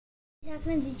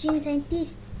Welcome to Gene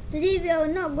Scientist. Today we are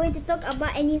not going to talk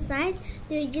about any science.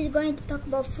 We're just going to talk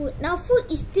about food. Now food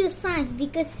is still science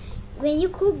because when you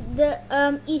cook it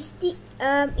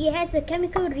has a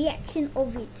chemical reaction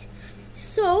of it.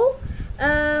 So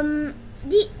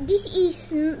this is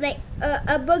like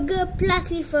a burger plus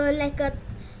with like a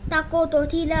taco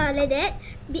tortilla like that.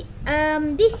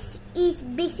 This is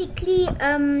basically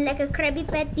like a krabby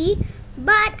patty,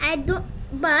 but I don't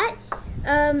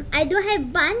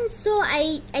have bun, so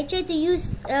I try to use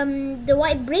the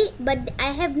white bread, but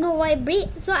I have no white bread,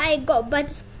 so I got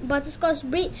butterscotch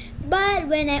bread. But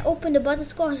when I opened the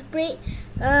butterscotch bread,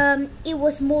 it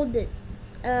was molded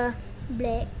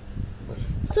black.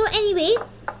 So anyway,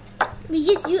 we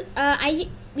just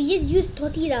use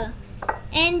tortilla,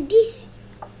 and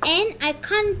I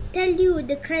can't tell you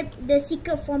the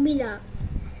secret formula.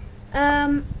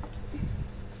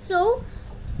 So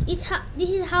this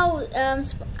is how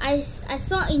I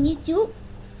saw in YouTube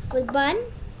with bun.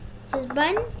 Just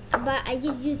bun, but I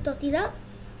just use tortilla.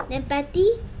 Then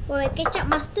patty for ketchup,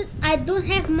 mustard. I don't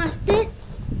have mustard,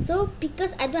 so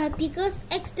pickles. I don't have pickles.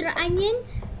 Extra onion,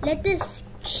 lettuce,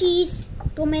 cheese,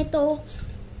 tomato,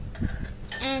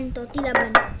 and tortilla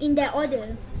bun in that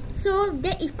order. So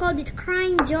that is called the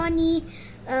Crying Johnny,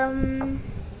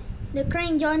 the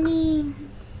Crying Johnny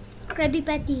Krabby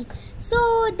Patty.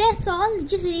 So that's all.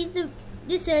 Just a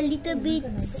little bit.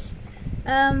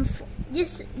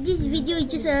 This video is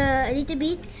just a little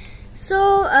bit.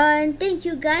 So thank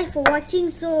you guys for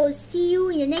watching. So see you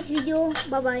in the next video.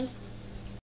 Bye bye.